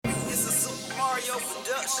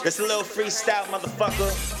It's a little freestyle, motherfucker.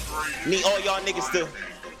 Need all y'all niggas to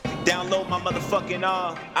download my motherfucking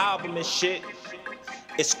album and shit.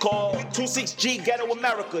 It's called 26G Ghetto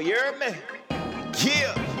America, you heard me?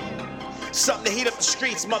 Yeah. Something to heat up the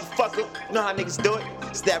streets, motherfucker. You know how niggas do it?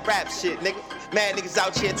 It's that rap shit, nigga. Mad niggas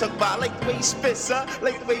out here talking about, I like the way you spit, son. I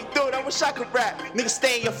like the way you do it. I wish I could rap. Nigga,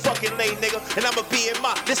 stay in your fucking lane, nigga. And I'ma be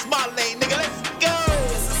in this my lane, nigga. Let's go.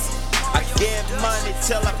 I get money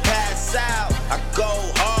till I pass out. I go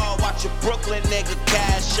hard, watch a Brooklyn nigga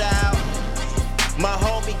cash out. My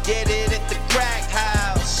homie get it at the crack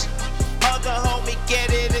house. Other homie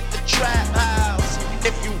get it at the trap house.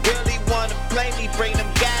 If you really wanna play me, bring them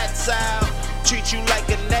gats out. Treat you like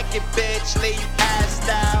a naked bitch, lay you assed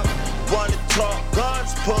out. Wanna talk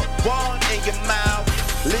guns, put one in your mouth.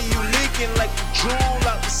 Leave you leaking like the drool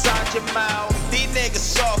out inside your mouth. These niggas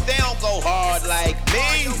soft, they don't go hard like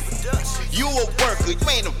me. You a worker, you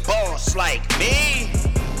ain't a boss like me.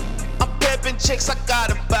 I'm pimping chicks, I got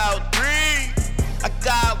about 3. I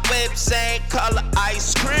got whips, same color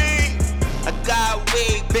ice cream. I got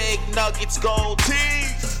weed, big nuggets, gold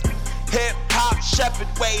teeth. Hip hop, shepherd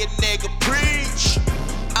way a nigga preach.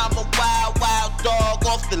 I'm a wild, wild dog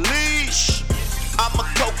off the leash. I'm a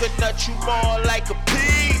coconut, you more like a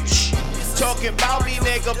peach. Talking about me,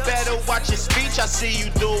 nigga, better watch your speech. I see you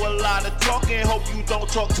do a lot of talking, hope you don't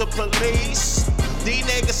talk to police. These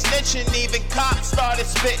niggas snitching, even cops started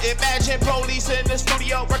spitting. Imagine police in the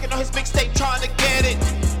studio working on his mixtape trying to get it.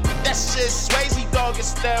 That shit Swayze, dog, is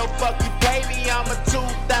still fuck you, baby. I'm a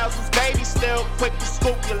 2000s baby, still quick to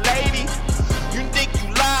scoop your lady. You think you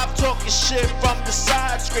live, talking shit from the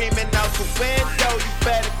side, screaming out the window, you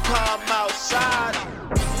better come outside.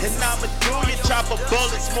 And I'ma do you, chopper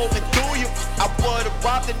bullets moving through you. I would've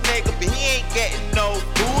robbed a nigga, but he ain't getting no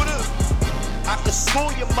Buddha. I could school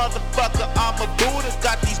you, motherfucker, I'm a Buddha.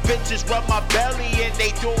 Got these bitches rub my belly and they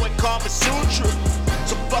doing Kama Sutra.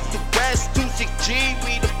 So fuck the rest, 26G,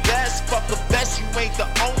 we the best. Fuck the best, you ain't the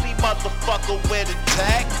only motherfucker with a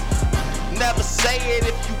tag. Never say it,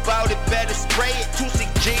 if you bout it, better spray it.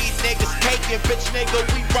 26G, niggas taking, bitch nigga,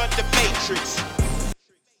 we run the matrix.